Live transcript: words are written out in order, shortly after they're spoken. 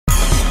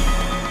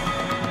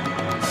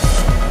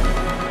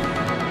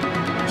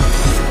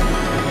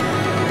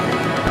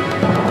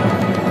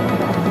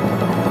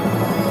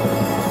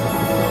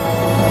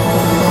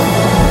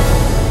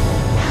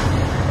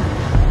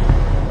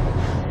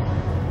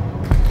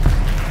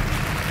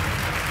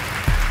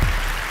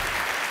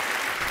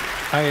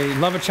I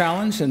love a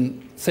challenge,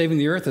 and saving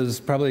the Earth is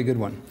probably a good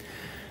one.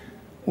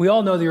 We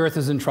all know the Earth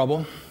is in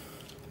trouble.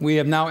 We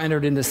have now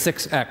entered into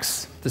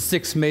 6X, the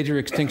sixth major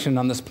extinction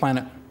on this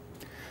planet.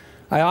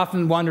 I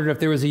often wondered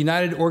if there was a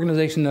united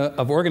organization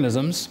of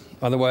organisms,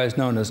 otherwise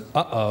known as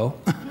uh-oh,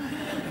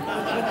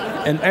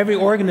 and every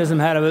organism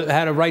had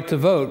a right to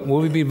vote.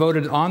 Will we be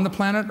voted on the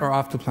planet or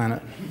off the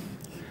planet?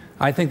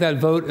 I think that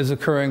vote is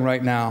occurring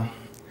right now.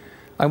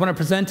 I want to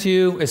present to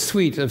you a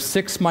suite of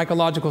 6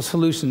 mycological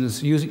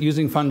solutions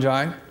using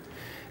fungi,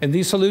 and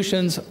these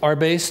solutions are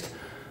based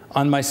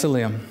on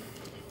mycelium.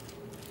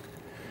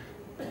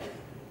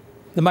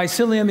 The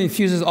mycelium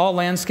infuses all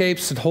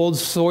landscapes. It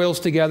holds soils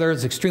together.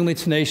 It's extremely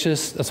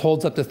tenacious. It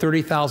holds up to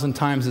 30,000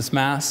 times its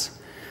mass.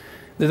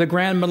 They're the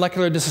grand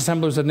molecular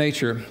disassemblers of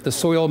nature, the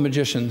soil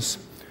magicians.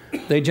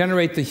 They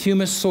generate the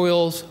humus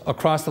soils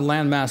across the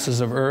land masses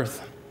of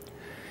Earth.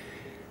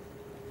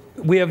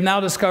 We have now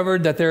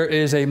discovered that there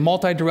is a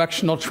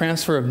multi-directional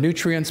transfer of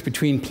nutrients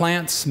between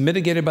plants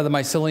mitigated by the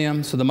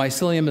mycelium. So the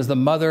mycelium is the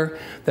mother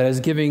that is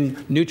giving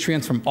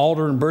nutrients from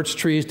alder and birch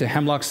trees to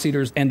hemlock,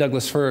 cedars, and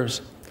Douglas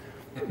firs.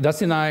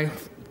 Dusty and I,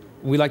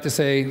 we like to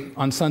say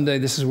on Sunday,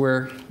 this is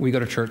where we go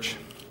to church.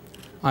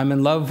 I'm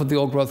in love with the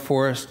old growth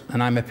forest,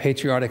 and I'm a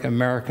patriotic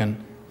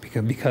American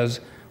because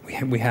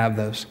we have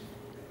those.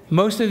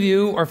 Most of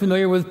you are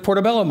familiar with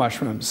portobello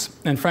mushrooms.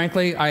 And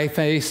frankly, I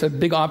face a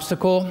big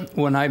obstacle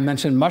when I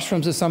mention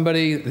mushrooms to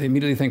somebody. They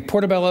immediately think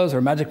portobellos or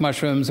magic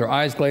mushrooms. Their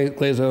eyes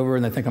glaze over,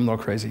 and they think I'm a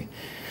little crazy.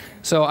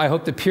 So I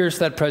hope to pierce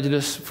that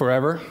prejudice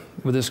forever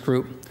with this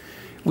group.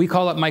 We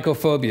call it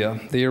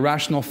mycophobia, the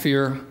irrational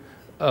fear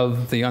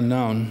of the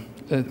unknown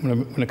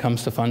when it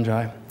comes to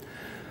fungi.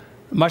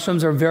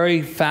 Mushrooms are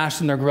very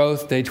fast in their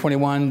growth, day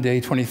 21,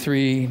 day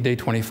 23, day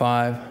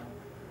 25.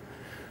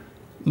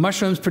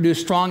 Mushrooms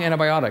produce strong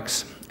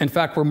antibiotics. In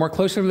fact, we're more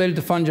closely related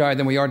to fungi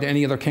than we are to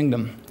any other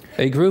kingdom.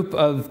 A group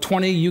of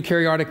 20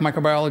 eukaryotic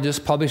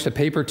microbiologists published a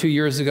paper 2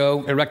 years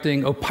ago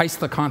erecting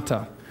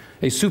Opisthokonta,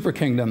 a super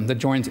kingdom that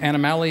joins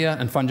Animalia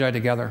and fungi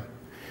together.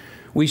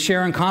 We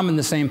share in common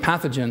the same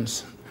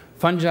pathogens.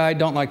 Fungi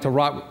don't like to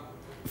rot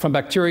from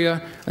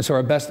bacteria, and so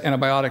our best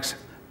antibiotics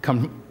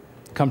come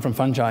from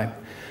fungi.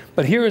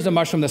 But here is a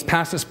mushroom that's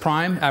past its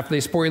prime. After they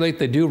sporulate,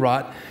 they do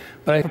rot.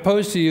 But I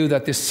propose to you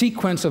that the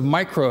sequence of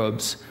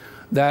microbes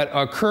that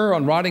occur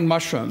on rotting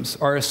mushrooms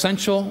are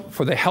essential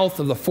for the health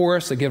of the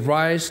forests that give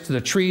rise to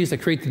the trees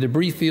that create the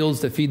debris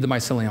fields that feed the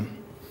mycelium.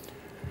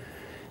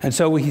 And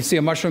so we see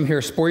a mushroom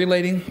here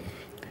sporulating,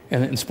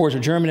 and spores are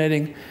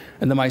germinating,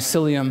 and the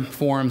mycelium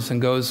forms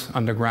and goes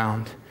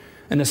underground.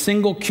 In a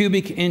single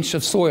cubic inch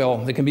of soil,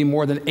 there can be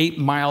more than 8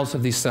 miles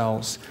of these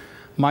cells.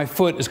 My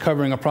foot is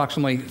covering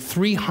approximately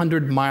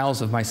 300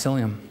 miles of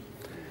mycelium.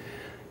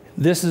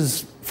 This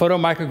is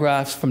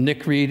photomicrographs from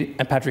Nick Reed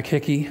and Patrick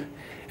Hickey.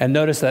 And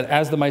notice that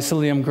as the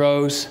mycelium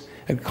grows,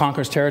 it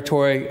conquers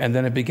territory, and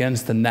then it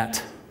begins to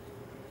net.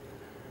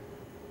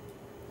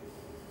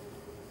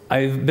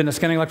 I've been a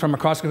scanning electron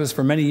microscopist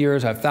for many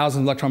years. I have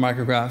thousands of electron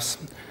micrographs.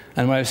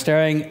 And when I was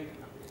staring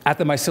at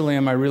the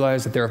mycelium, I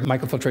realized that there are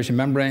microfiltration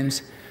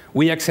membranes.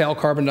 We exhale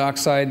carbon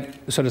dioxide,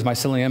 so does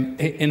mycelium.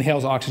 It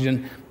inhales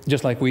oxygen,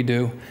 just like we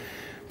do.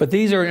 But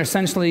these are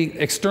essentially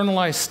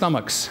externalized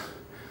stomachs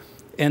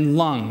and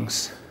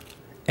lungs.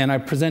 And I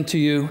present to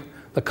you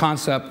the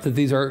concept that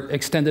these are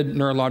extended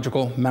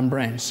neurological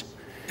membranes.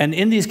 And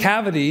in these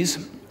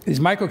cavities,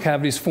 these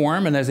microcavities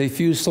form, and as they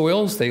fuse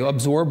soils, they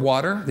absorb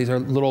water. These are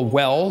little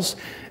wells.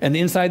 And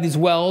inside these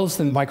wells,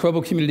 the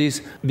microbial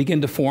communities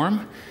begin to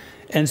form.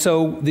 And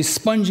so the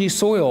spongy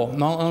soil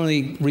not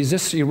only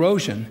resists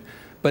erosion,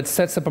 but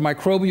sets up a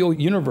microbial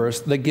universe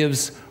that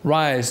gives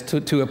rise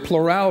to a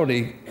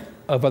plurality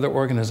of other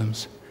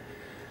organisms.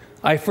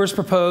 I first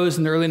proposed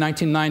in the early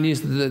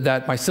 1990s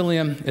that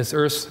mycelium is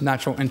Earth's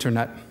natural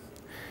internet.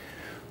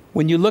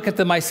 When you look at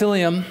the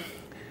mycelium,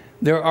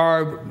 they're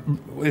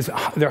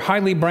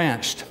highly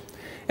branched.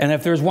 And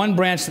if there's one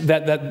branch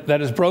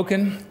that is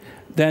broken,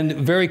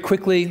 then very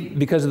quickly,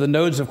 because of the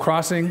nodes of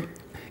crossing,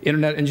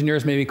 internet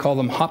engineers maybe call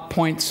them hop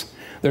points,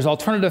 there's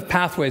alternative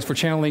pathways for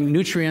channeling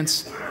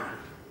nutrients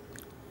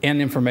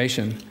and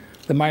information.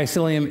 The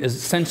mycelium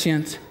is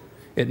sentient.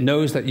 It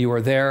knows that you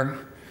are there.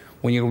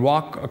 When you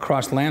walk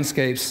across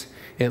landscapes,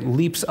 it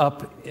leaps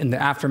up in the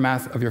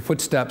aftermath of your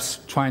footsteps,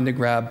 trying to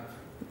grab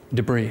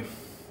debris.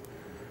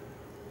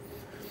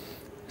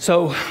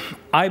 So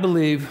I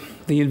believe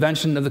the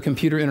invention of the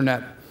computer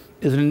internet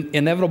is an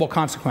inevitable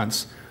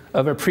consequence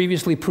of a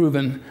previously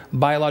proven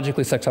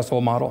biologically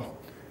successful model.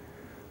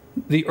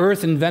 The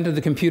Earth invented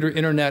the computer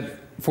internet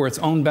for its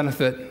own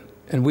benefit,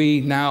 and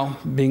we now,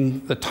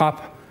 being the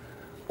top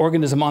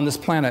organism on this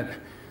planet,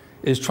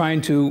 is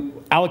trying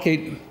to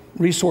allocate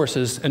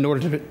resources in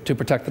order to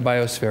protect the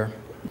biosphere.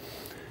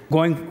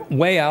 Going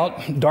way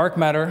out, dark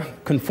matter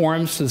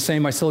conforms to the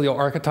same mycelial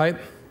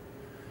archetype.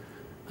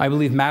 I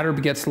believe matter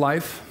begets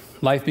life.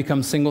 Life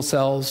becomes single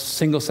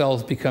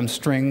cells become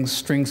strings,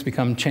 strings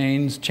become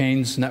chains,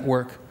 chains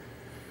network.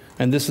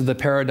 And this is the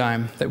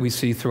paradigm that we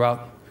see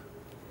throughout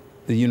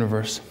the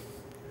universe.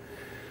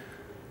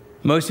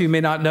 Most of you may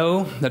not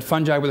know that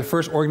fungi were the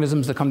first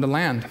organisms to come to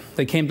land.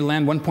 They came to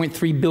land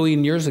 1.3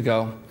 billion years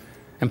ago,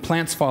 and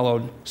plants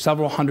followed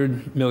several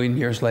hundred million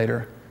years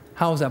later.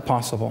 How is that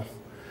possible?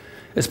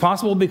 It's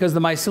possible because the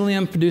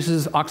mycelium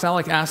produces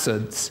oxalic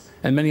acids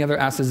and many other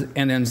acids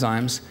and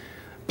enzymes,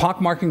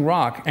 pockmarking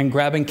rock and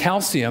grabbing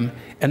calcium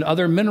and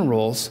other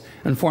minerals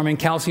and forming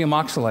calcium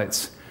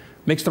oxalates,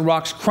 makes the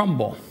rocks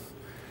crumble,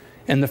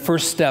 and the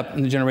first step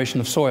in the generation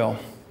of soil.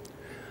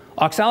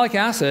 Oxalic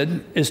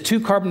acid is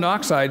 2 carbon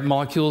dioxide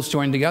molecules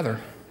joined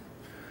together.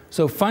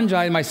 So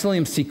fungi and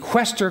mycelium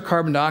sequester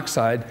carbon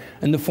dioxide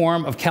in the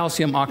form of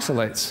calcium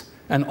oxalates,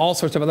 and all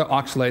sorts of other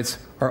oxalates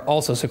are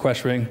also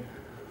sequestering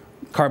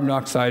carbon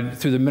dioxide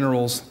through the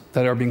minerals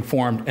that are being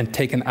formed and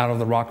taken out of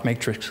the rock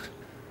matrix.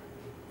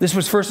 This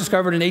was first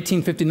discovered in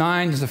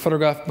 1859. This is a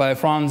photograph by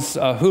Franz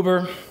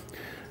Huber.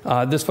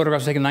 This photograph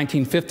was taken in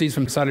the 1950s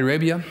from Saudi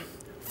Arabia.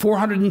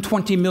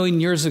 420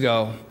 million years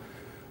ago,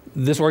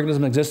 this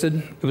organism existed.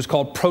 It was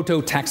called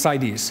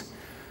Prototaxides.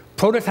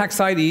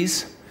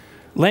 Prototaxides,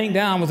 laying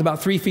down, was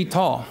about 3 feet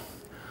tall.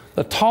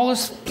 The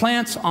tallest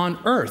plants on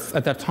Earth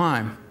at that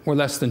time were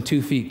less than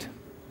 2 feet.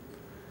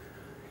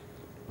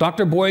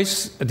 Dr.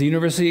 Boyce at the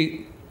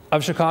University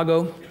of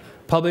Chicago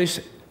published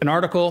an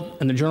article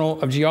in the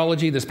Journal of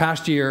Geology this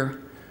past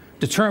year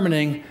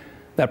determining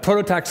that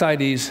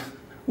Prototaxides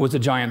was a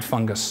giant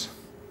fungus,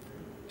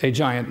 a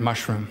giant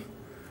mushroom.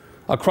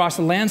 Across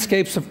the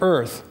landscapes of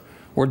Earth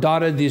were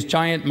dotted these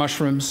giant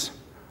mushrooms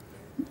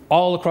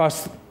all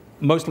across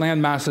most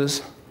land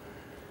masses,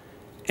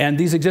 and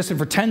these existed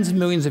for tens of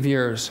millions of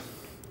years.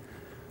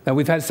 Now,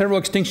 we've had several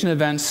extinction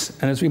events,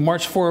 and as we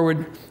march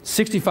forward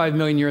 65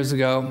 million years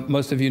ago,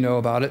 most of you know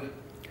about it,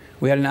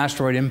 we had an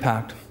asteroid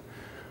impact.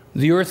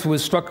 The Earth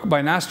was struck by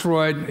an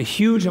asteroid, a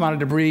huge amount of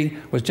debris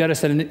was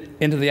jettisoned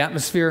into the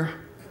atmosphere,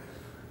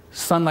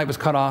 sunlight was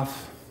cut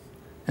off,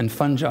 and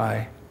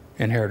fungi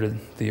inherited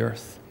the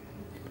Earth.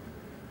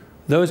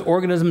 Those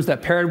organisms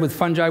that paired with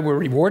fungi were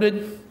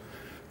rewarded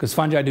because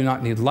fungi do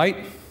not need light.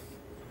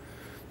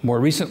 More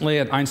recently,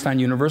 at Einstein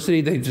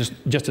University, they just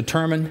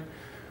determined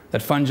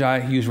that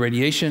fungi use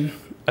radiation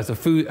as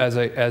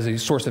a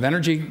source of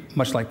energy,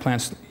 much like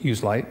plants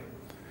use light.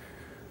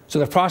 So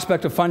the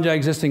prospect of fungi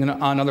existing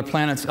on other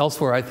planets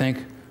elsewhere, I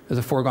think, is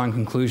a foregone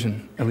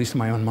conclusion, at least in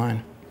my own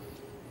mind.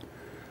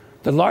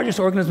 The largest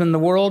organism in the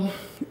world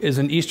is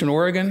in eastern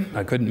Oregon.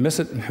 I couldn't miss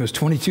it. It was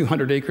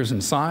 2,200 acres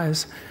in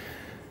size.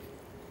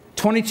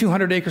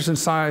 2,200 acres in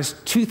size,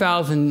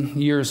 2,000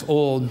 years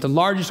old. The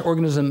largest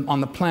organism on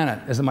the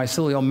planet is a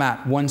mycelial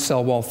mat, 1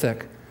 cell wall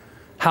thick.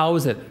 How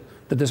is it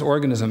that this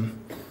organism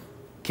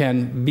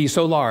can be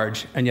so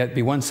large and yet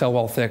be 1 cell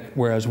wall thick,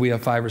 whereas we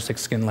have 5 or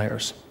 6 skin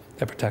layers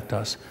that protect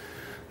us?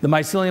 The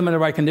mycelium, in the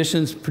right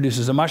conditions,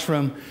 produces a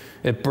mushroom.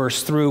 It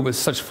bursts through with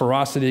such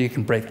ferocity it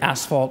can break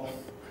asphalt.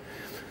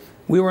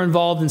 We were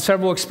involved in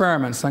several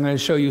experiments. I'm going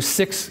to show you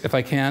 6, if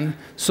I can,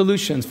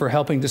 solutions for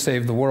helping to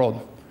save the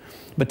world.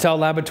 Battelle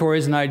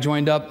Laboratories and I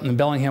joined up in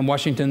Bellingham,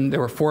 Washington. There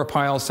were 4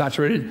 piles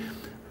saturated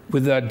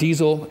with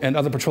diesel and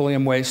other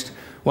petroleum waste.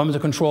 One was a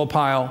control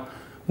pile.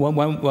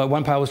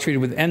 One pile was treated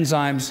with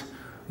enzymes.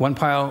 One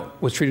pile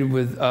was treated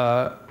with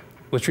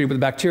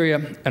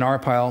bacteria. And our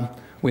pile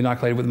we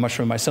inoculated with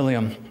mushroom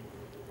mycelium.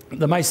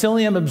 The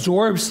mycelium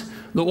absorbs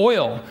the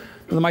oil.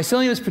 The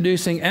mycelium is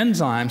producing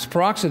enzymes,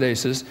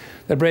 peroxidases,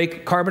 that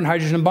break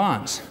carbon-hydrogen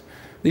bonds.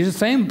 These are the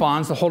same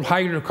bonds that hold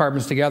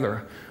hydrocarbons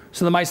together.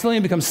 So the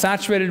mycelium becomes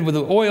saturated with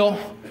the oil,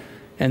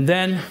 and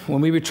then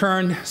when we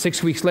returned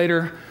 6 weeks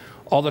later,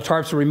 all the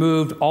tarps were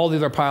removed, all the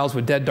other piles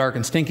were dead, dark,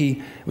 and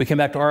stinky. We came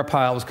back to our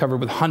pile, it was covered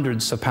with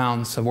hundreds of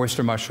pounds of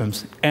oyster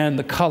mushrooms, and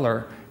the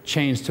color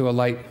changed to a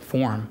light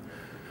form.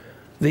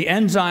 The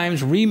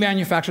enzymes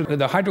remanufactured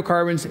the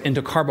hydrocarbons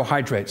into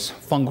carbohydrates,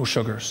 fungal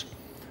sugars.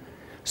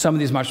 Some of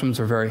these mushrooms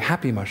are very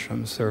happy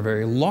mushrooms. They're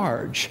very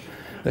large.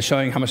 They're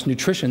showing how much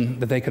nutrition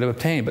that they could have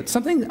obtained. But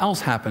something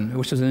else happened,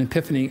 which was an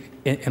epiphany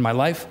in my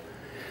life.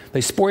 They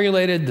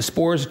sporulated. The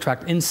spores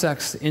attract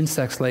insects. The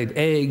insects laid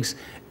eggs.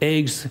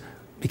 Eggs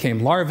became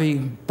larvae.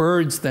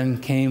 Birds then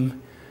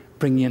came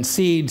bringing in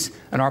seeds.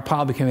 And our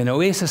pile became an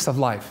oasis of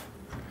life.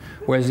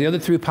 Whereas the other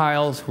 3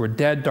 piles were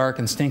dead, dark,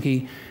 and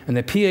stinky. And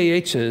the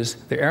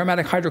PAHs, the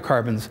aromatic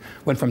hydrocarbons,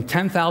 went from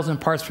 10,000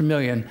 parts per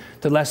million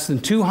to less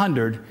than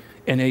 200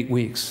 in 8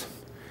 weeks.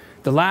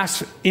 The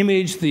last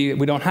image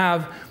we don't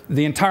have,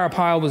 the entire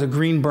pile was a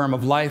green berm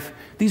of life.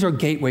 These are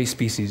gateway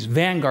species,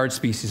 vanguard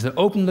species that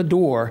open the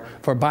door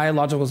for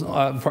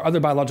other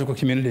biological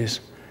communities.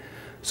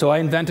 So I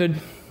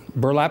invented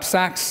burlap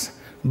sacks,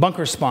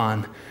 bunker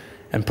spawn,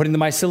 and putting the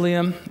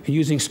mycelium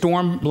using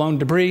storm-blown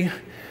debris.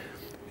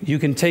 You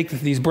can take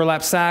these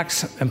burlap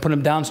sacks and put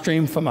them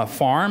downstream from a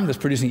farm that's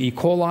producing E.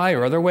 coli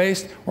or other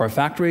waste, or a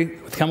factory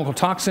with chemical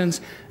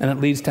toxins, and it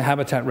leads to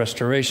habitat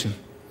restoration.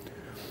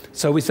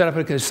 So we set up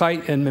a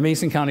site in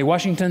Mason County,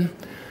 Washington,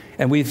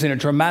 and we've seen a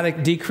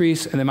dramatic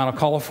decrease in the amount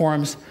of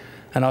coliforms.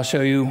 And I'll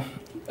show you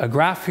a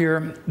graph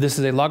here. This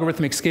is a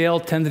logarithmic scale,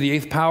 10 to the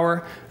 8th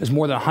power. There's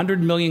more than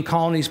 100 million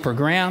colonies per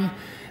gram.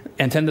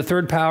 and 10 to the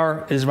third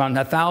power is around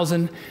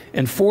 1,000.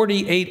 In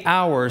 48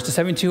 hours to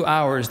 72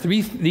 hours,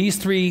 these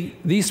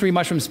three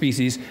mushroom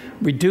species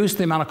reduce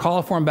the amount of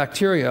coliform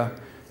bacteria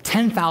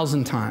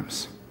 10,000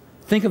 times.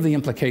 Think of the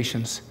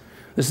implications.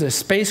 This is a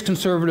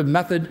space-conservative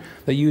method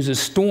that uses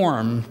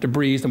storm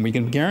debris, and we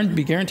can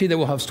be guaranteed that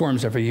we'll have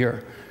storms every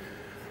year.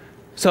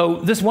 So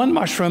this one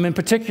mushroom in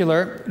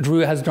particular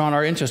has drawn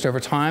our interest over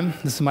time.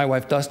 This is my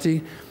wife,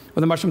 Dusty,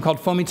 with a mushroom called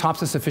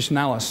Fomitopsis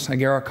officinalis,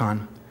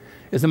 agarikon.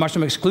 It's a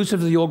mushroom exclusive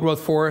to the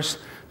old-growth forest.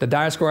 The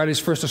Dioscorides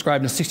first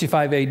described in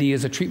 65 AD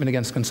as a treatment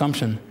against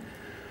consumption.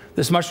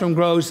 This mushroom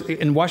grows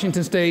in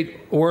Washington State,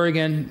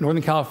 Oregon,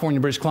 Northern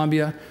California, British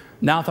Columbia,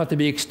 now thought to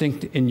be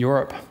extinct in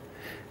Europe.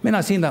 May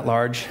not seem that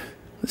large.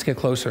 Let's get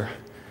closer.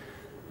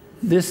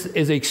 This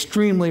is an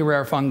extremely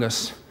rare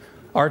fungus.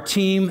 Our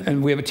team,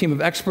 and we have a team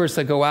of experts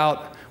that go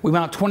out, we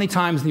went out 20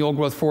 times in the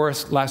old-growth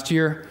forest last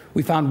year.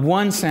 We found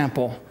one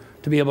sample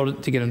to be able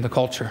to get into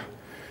culture.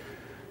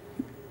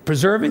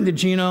 Preserving the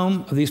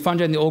genome of these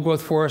fungi in the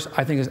old-growth forest,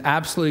 I think, is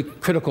absolutely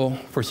critical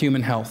for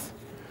human health.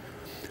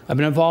 I've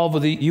been involved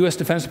with the U.S.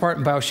 Defense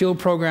Department BioShield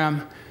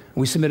program.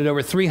 We submitted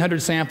over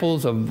 300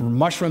 samples of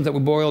mushrooms that we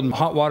boiled in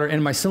hot water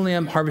and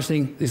mycelium,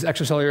 harvesting these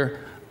extracellular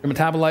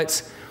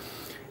metabolites.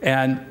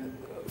 And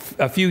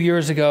a few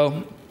years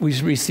ago, we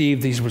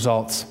received these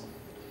results.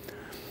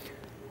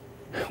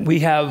 We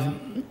have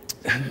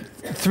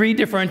 3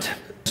 different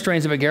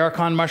strains of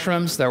agarikon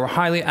mushrooms that were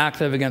highly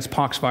active against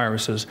pox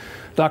viruses.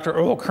 Dr.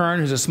 Earl Kern,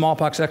 who's a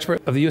smallpox expert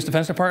of the U.S.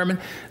 Defense Department,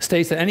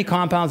 states that any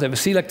compounds that have a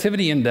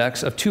selectivity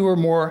index of 2 or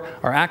more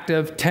are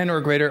active, 10 or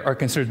greater are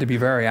considered to be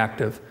very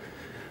active.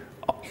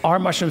 Our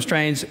mushroom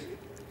strains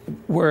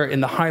were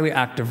in the highly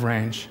active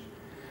range.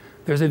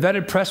 There's a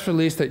vetted press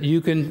release that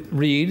you can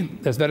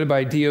read that's vetted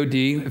by DOD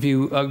if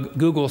you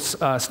Google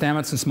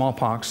Stamets and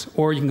smallpox,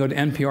 or you can go to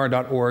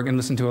npr.org and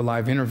listen to a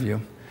live interview.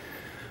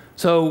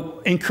 So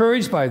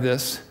encouraged by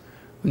this,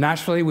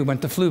 naturally, we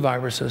went to flu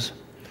viruses.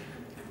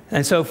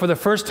 And so for the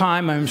first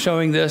time, I'm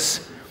showing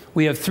this.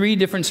 We have 3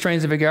 different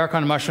strains of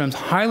agarikon mushrooms,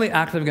 highly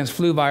active against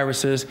flu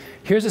viruses.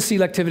 Here's the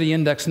selectivity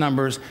index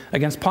numbers.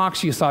 Against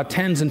pox, you saw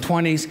 10s and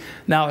 20s.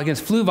 Now,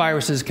 against flu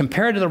viruses,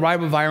 compared to the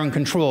ribavirin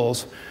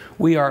controls,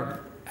 we have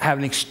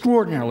an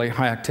extraordinarily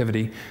high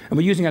activity. And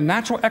we're using a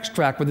natural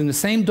extract within the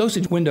same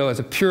dosage window as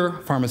a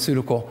pure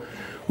pharmaceutical.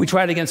 We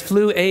tried against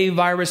flu A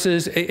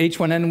viruses,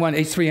 H1N1,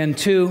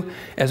 H3N2,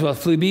 as well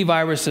as flu B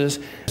viruses.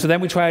 So then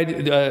we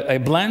tried a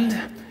blend,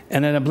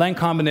 and then a blend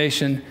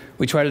combination.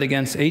 We tried it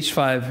against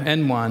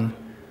H5N1,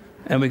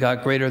 and we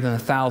got greater than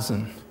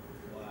 1,000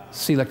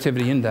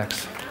 selectivity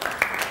index.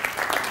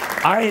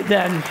 I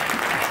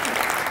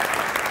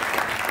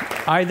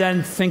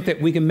then think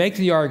that we can make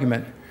the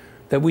argument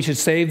that we should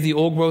save the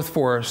old-growth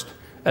forest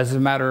as a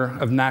matter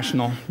of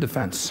national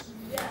defense.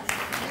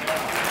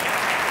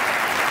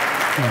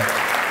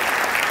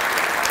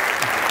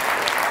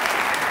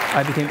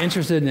 I became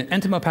interested in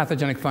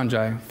entomopathogenic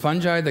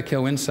fungi that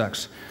kill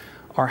insects.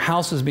 Our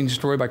house is being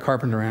destroyed by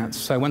carpenter ants.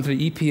 So I went to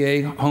the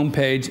EPA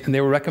homepage, and they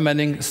were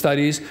recommending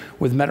studies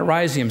with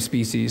Metarhizium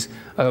species,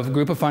 a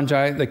group of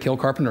fungi that kill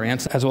carpenter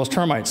ants, as well as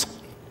termites.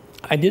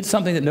 I did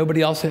something that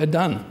nobody else had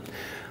done.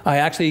 I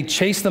actually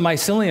chased the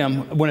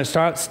mycelium when it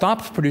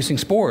stopped producing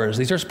spores.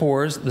 These are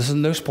spores. This is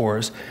no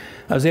spores.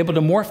 I was able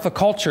to morph the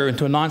culture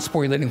into a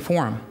non-sporulating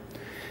form.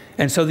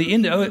 And so the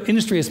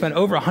industry has spent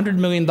over $100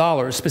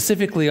 million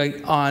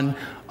specifically on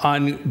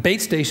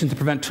bait stations to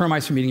prevent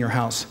termites from eating your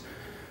house.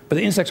 But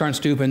the insects aren't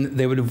stupid.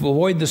 They would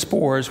avoid the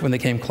spores when they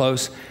came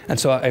close. And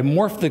so I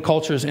morphed the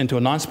cultures into a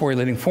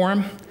non-sporulating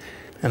form.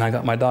 And I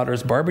got my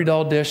daughter's Barbie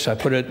doll dish. I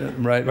put it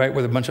right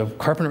where a bunch of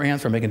carpenter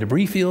ants were making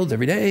debris fields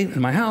every day in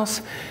my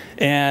house.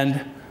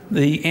 And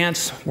the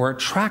ants were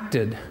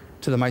attracted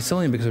to the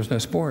mycelium because there's no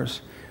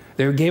spores.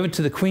 They gave it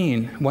to the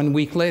queen. 1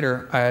 week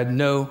later, I had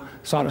no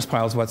sawdust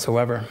piles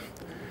whatsoever.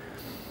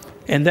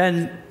 And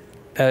then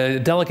a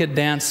delicate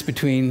dance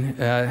between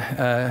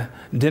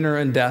dinner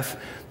and death.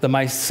 The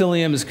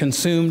mycelium is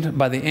consumed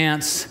by the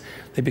ants.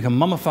 They become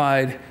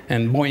mummified,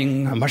 and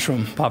boing, a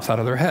mushroom pops out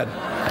of their head.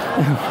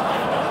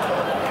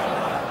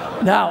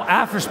 Now,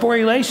 after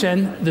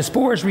sporulation, the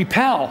spores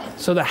repel,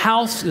 so the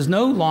house is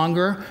no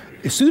longer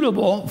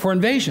suitable for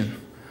invasion.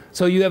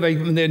 So you have a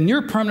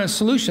near-permanent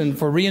solution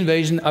for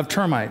reinvasion of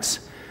termites.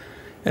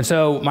 And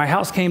so my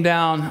house came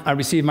down. I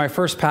received my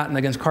first patent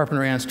against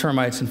carpenter ants,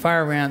 termites, and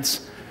fire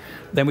ants.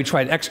 Then we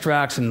tried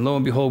extracts, and lo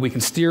and behold, we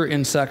can steer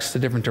insects to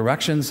different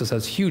directions. This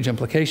has huge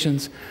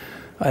implications.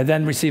 I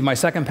then received my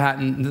second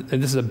patent,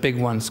 and this is a big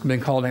one. It's been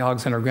called an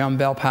Alexander Graham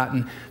Bell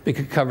patent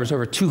because it covers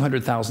over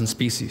 200,000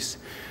 species.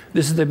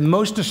 This is the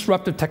most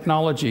disruptive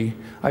technology,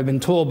 I've been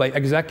told by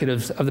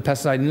executives of the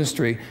pesticide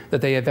industry,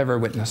 that they have ever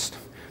witnessed.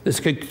 This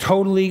could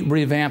totally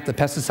revamp the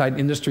pesticide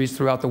industries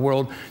throughout the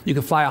world. You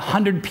could fly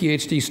 100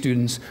 PhD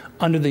students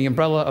under the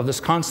umbrella of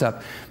this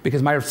concept,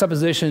 because my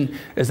supposition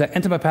is that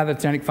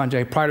entomopathogenic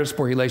fungi, prior to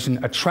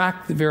sporulation,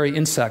 attract the very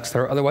insects that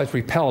are otherwise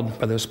repelled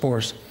by those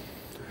spores.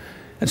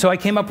 And so I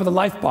came up with a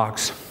life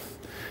box,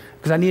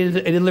 because I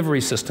needed a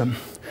delivery system.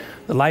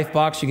 The life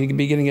box, you can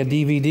be getting a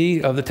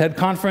DVD of the TED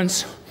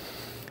conference.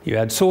 You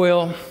add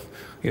soil,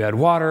 you add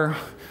water,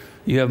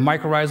 you have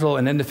mycorrhizal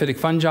and endophytic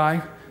fungi,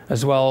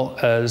 as well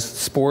as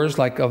spores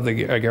like of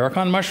the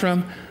agarikon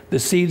mushroom. The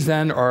seeds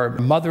then are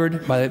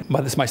mothered by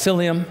this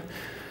mycelium,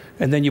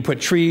 and then you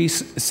put tree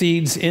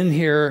seeds in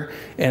here,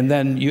 and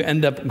then you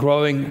end up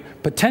growing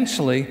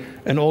potentially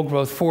an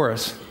old-growth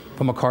forest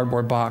from a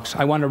cardboard box.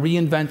 I want to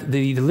reinvent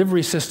the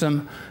delivery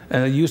system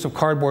and the use of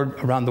cardboard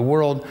around the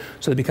world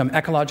so they become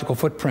ecological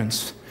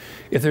footprints.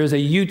 If there's a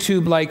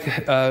YouTube-like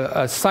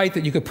a site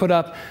that you could put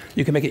up,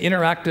 you can make it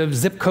interactive,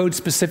 zip code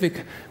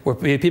specific, where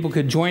people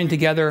could join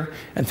together,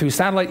 and through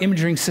satellite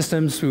imaging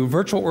systems, through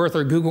virtual Earth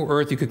or Google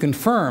Earth, you could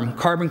confirm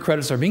carbon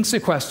credits are being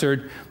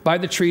sequestered by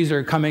the trees that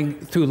are coming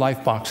through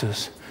life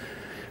boxes.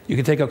 You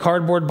could take a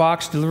cardboard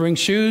box delivering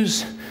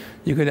shoes.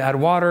 You could add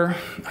water.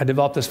 I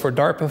developed this for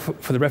DARPA,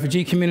 for the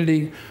refugee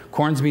community,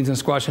 corns, beans, and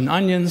squash, and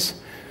onions.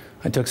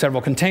 I took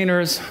several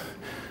containers.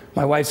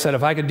 My wife said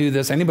if I could do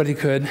this, anybody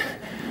could.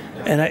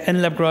 And I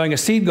ended up growing a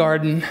seed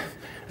garden.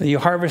 And you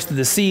harvested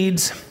the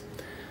seeds.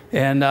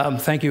 And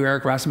thank you,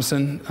 Eric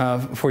Rasmussen,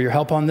 for your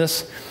help on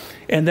this.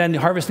 And then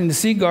harvesting the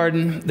seed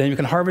garden, then you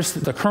can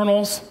harvest the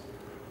kernels.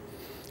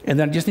 And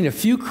then I just need a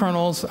few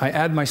kernels. I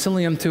add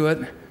mycelium to it.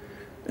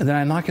 And then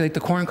I inoculate the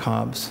corn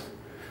cobs.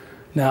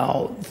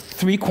 Now,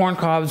 3 corn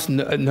cobs,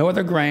 no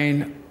other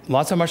grain,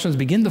 lots of mushrooms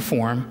begin to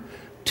form.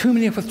 Too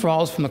many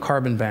withdrawals from the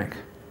carbon bank.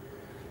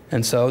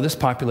 And so this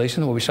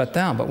population will be shut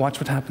down. But watch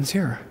what happens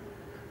here.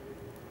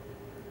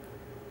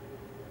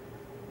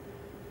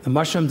 The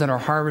mushrooms that are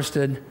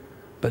harvested,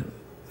 but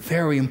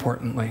very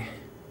importantly,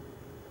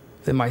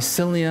 the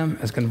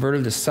mycelium is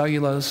converted to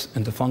cellulose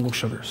and to fungal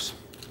sugars.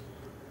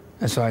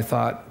 And so I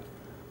thought,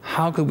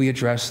 how could we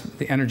address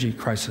the energy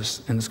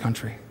crisis in this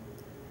country?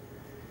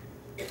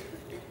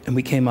 And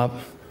we came up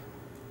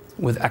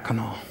with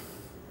ethanol.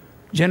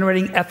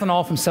 Generating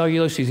ethanol from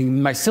cellulose using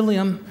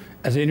mycelium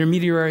as an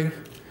intermediary,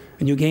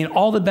 and you gain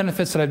all the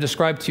benefits that I've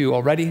described to you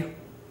already.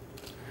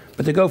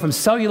 But to go from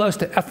cellulose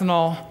to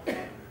ethanol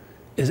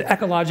is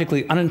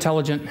ecologically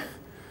unintelligent,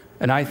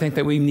 and I think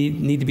that we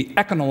need to be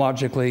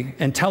ecologically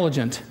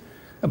intelligent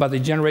about the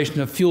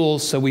generation of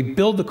fuels so we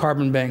build the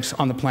carbon banks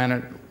on the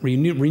planet,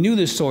 renew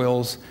the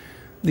soils.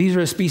 These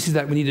are species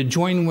that we need to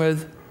join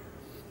with.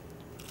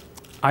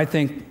 I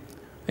think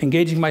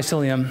engaging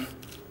mycelium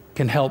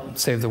can help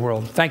save the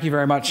world. Thank you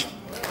very much.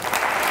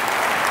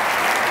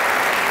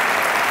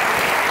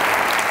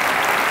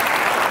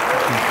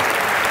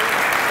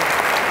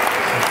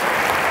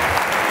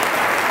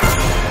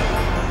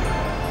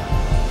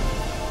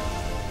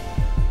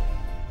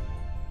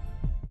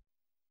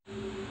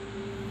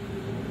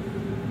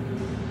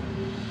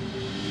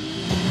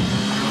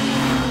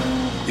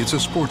 It's a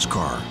sports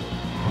car,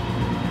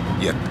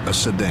 yet a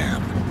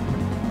sedan.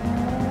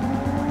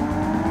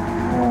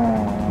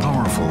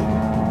 Powerful,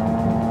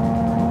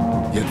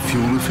 yet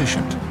fuel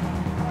efficient.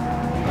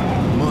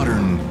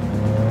 Modern,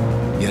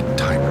 yet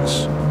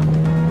timeless.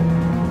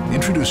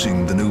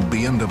 Introducing the new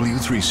BMW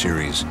 3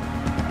 Series,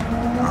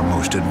 our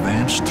most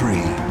advanced 3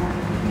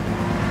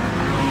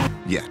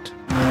 yet.